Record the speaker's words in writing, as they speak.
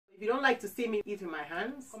If you don't like to see me eat with my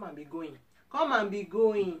hands, come and be going. Come and be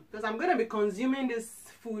going. Because I'm going to be consuming this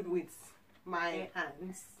food with my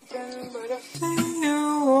hands. As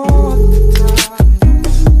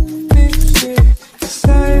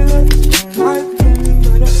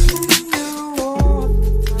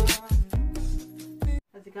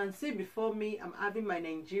you can see before me, I'm having my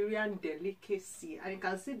Nigerian delicacy. And you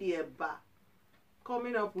can see the eba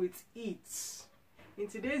coming up with it. In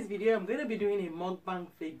today's video, I'm going to be doing a mukbang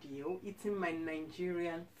video eating my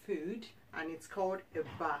Nigerian food, and it's called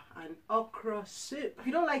eba, an okra soup. If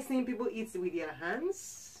you don't like seeing people eat with their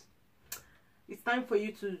hands, it's time for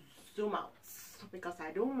you to zoom out, because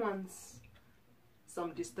I don't want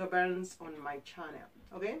some disturbance on my channel.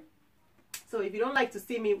 Okay, so if you don't like to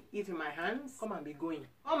see me eat with my hands, come and be going.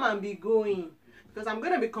 Come and be going, because I'm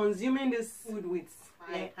going to be consuming this food with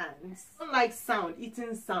my hands. Don't like sound,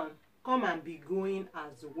 eating sound. Come and be going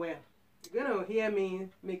as well. You're gonna hear me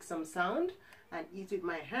make some sound and eat with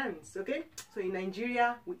my hands. Okay, so in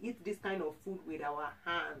Nigeria we eat this kind of food with our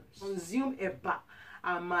hands. Consume eba,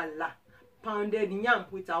 amala, pounded yam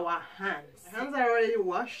with our hands. My hands are already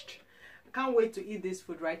washed. I can't wait to eat this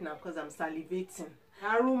food right now because I'm salivating.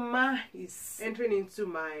 Aroma is entering into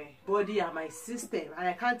my body and my system, and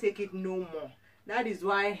I can't take it no more. That is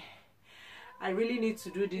why I really need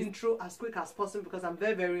to do this intro as quick as possible, because I'm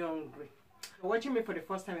very, very hungry. If you're watching me for the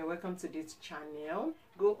first time, and welcome to this channel.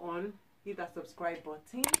 Go on, hit that subscribe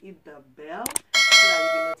button, hit the bell, so that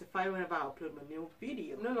you'll be notified whenever I upload my new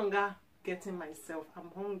video. I'm no longer getting myself,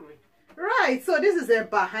 I'm hungry. Right, so this is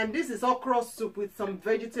eba, and this is okra soup with some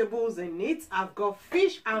vegetables in it. I've got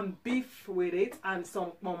fish and beef with it, and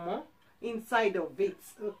some pomo inside of it.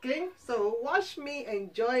 Okay, so watch me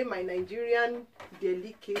enjoy my Nigerian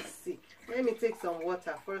delicacy. Let me take some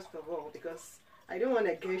water first of all, because I don't want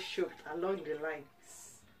to get choked along the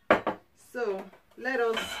lines. So let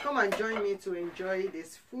us come and join me to enjoy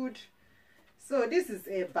this food. So this is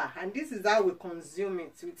eba, and this is how we consume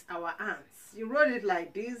it, with our hands. You roll it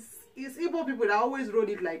like this. It's Igbo people that always roll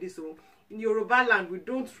it like this. So in Yoruba land, we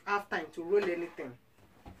don't have time to roll anything.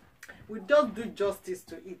 We just do justice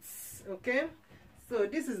to it. Okay, so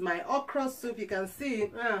this is my okra soup. You can see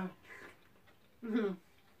it.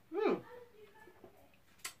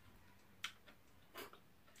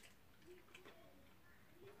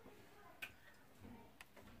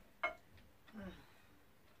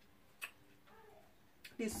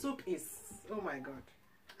 The soup is, oh my god,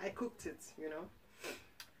 I cooked it, you know,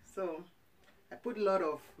 so I put a lot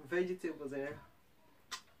of vegetables in it.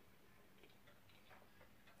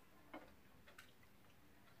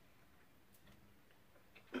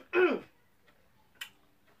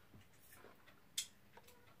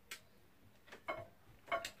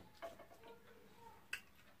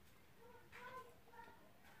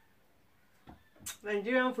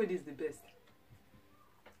 Nigerian food is the best.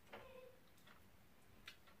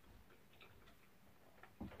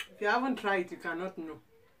 If you haven't tried it, you cannot know.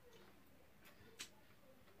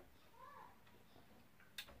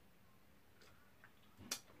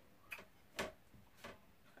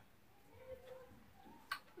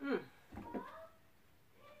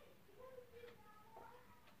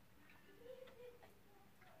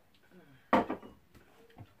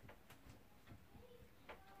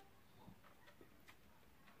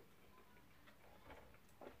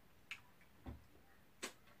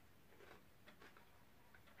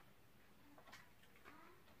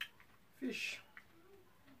 Fish.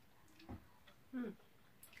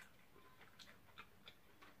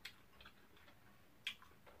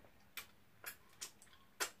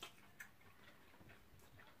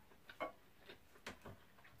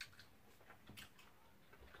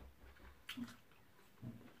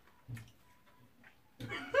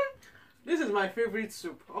 This is my favorite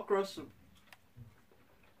soup, okra soup.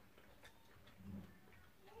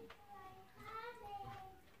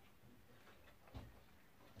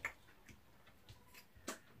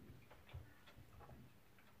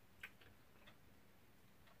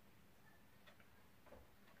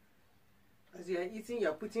 As you are eating, you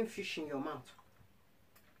are putting fish in your mouth.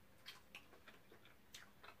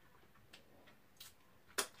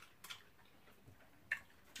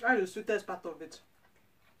 That's the sweetest part of it.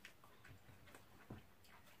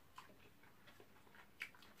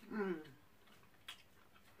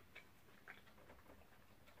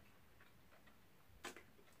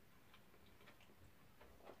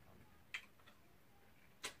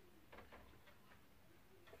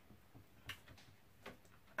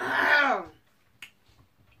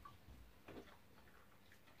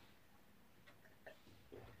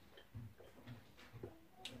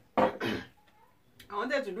 I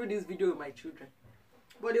wanted to do this video with my children,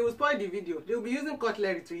 But they will spoil the video. They will be using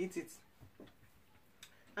cutlery to eat it.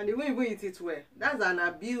 And they won't even eat it well. That's an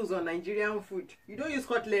abuse on Nigerian food. You don't use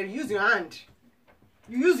cutlery, use your hand.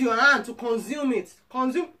 You use your hand to consume it.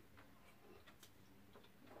 Consume.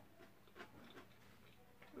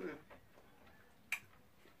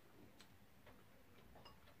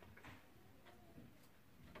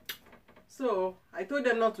 So I told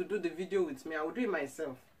them not to do the video with me. I will do it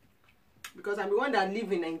myself. Because I'm the one that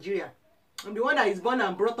lives in Nigeria. I'm the one that is born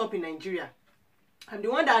and brought up in Nigeria. I'm the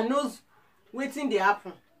one that knows waiting they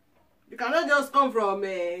happen. You cannot just come from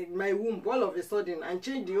my womb all of a sudden and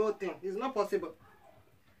change the whole thing. It's not possible.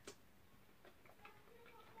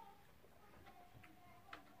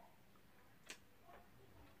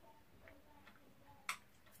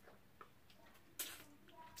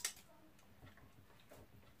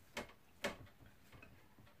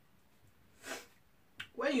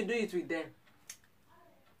 When you do it with them,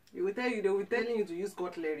 they will telling you to use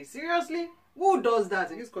cutlery. Seriously? Who does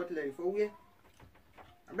that? Use cutlery for where?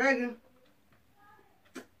 I beg you.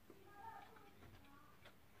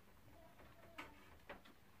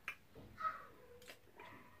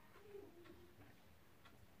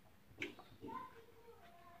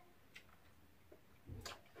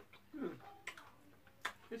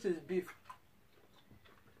 This is beef.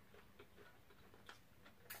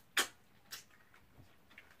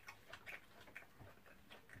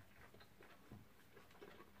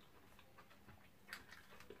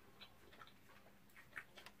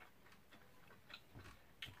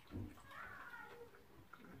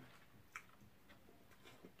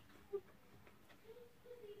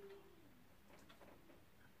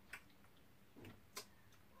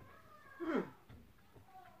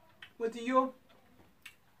 But you,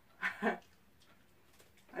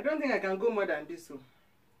 I don't think I can go more than this, so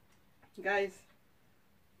guys.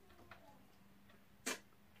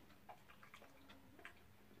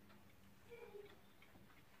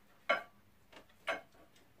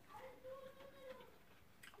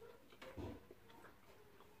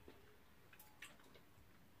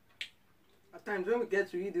 At times when we get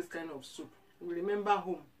to eat this kind of soup, we remember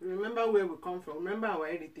home, we remember where we come from, remember our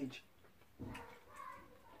heritage.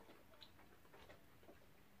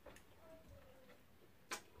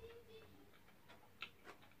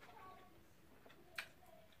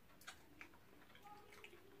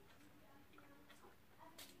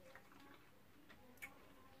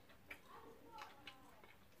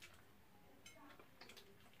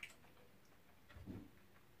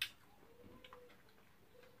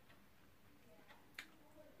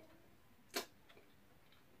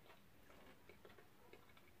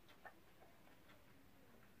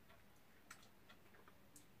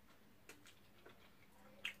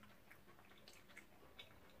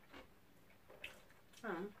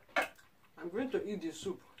 I'm going to eat the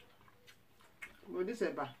soup. But this is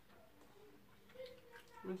bad.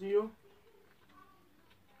 With you,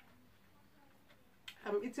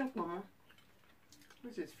 I'm eating mama.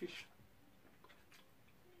 This is fish.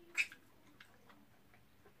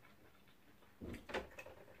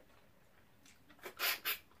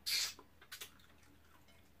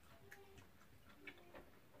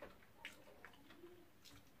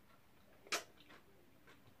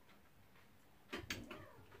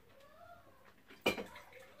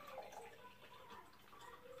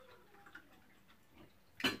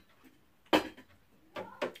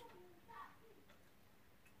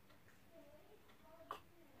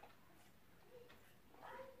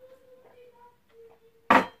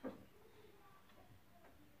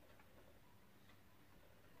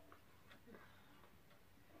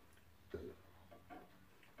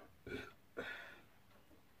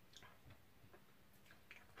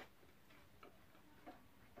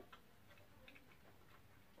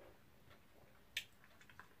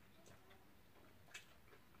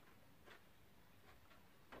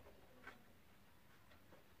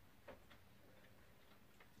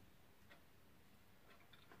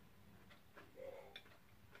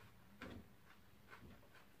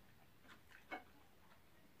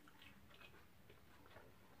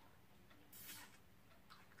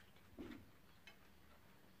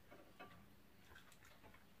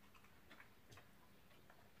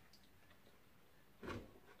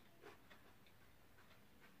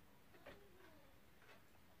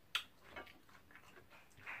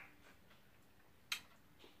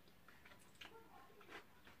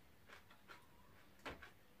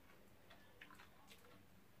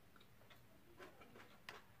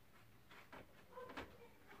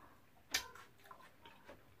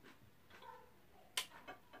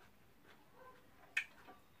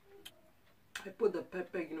 I put the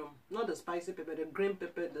pepper, you know, not the spicy pepper, the green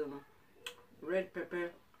pepper, the red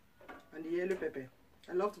pepper, and the yellow pepper.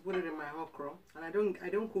 I love to put it in my okro, and I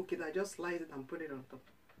don't cook it. I just slice it and put it on top.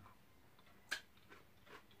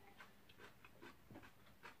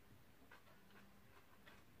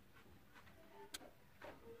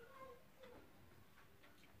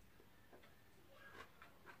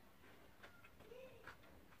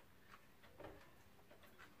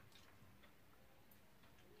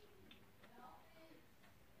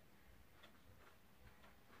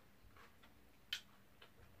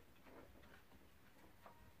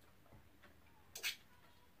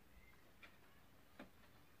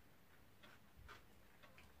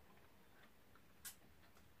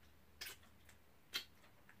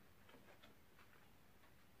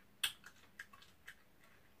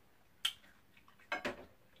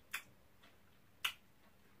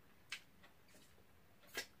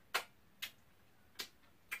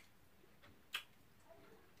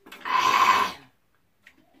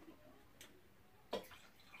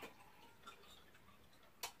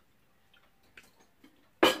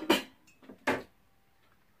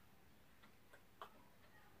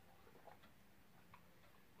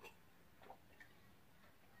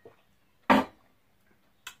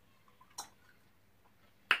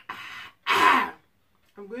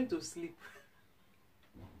 I'm going to sleep.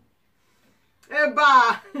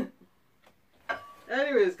 Eba!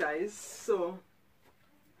 Anyways, guys, so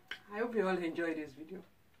I hope you all enjoyed this video.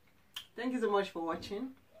 Thank you so much for watching.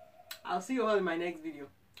 I'll see you all in my next video.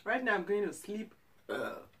 Right now, I'm going to sleep. If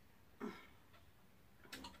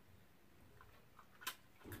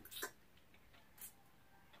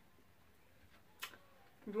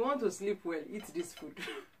you want to sleep well, eat this food.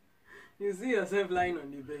 You see yourself lying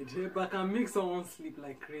on the bed, but can make someone sleep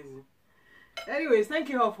like crazy. Anyways, thank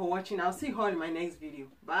you all for watching. I'll see you all in my next video.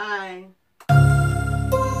 Bye.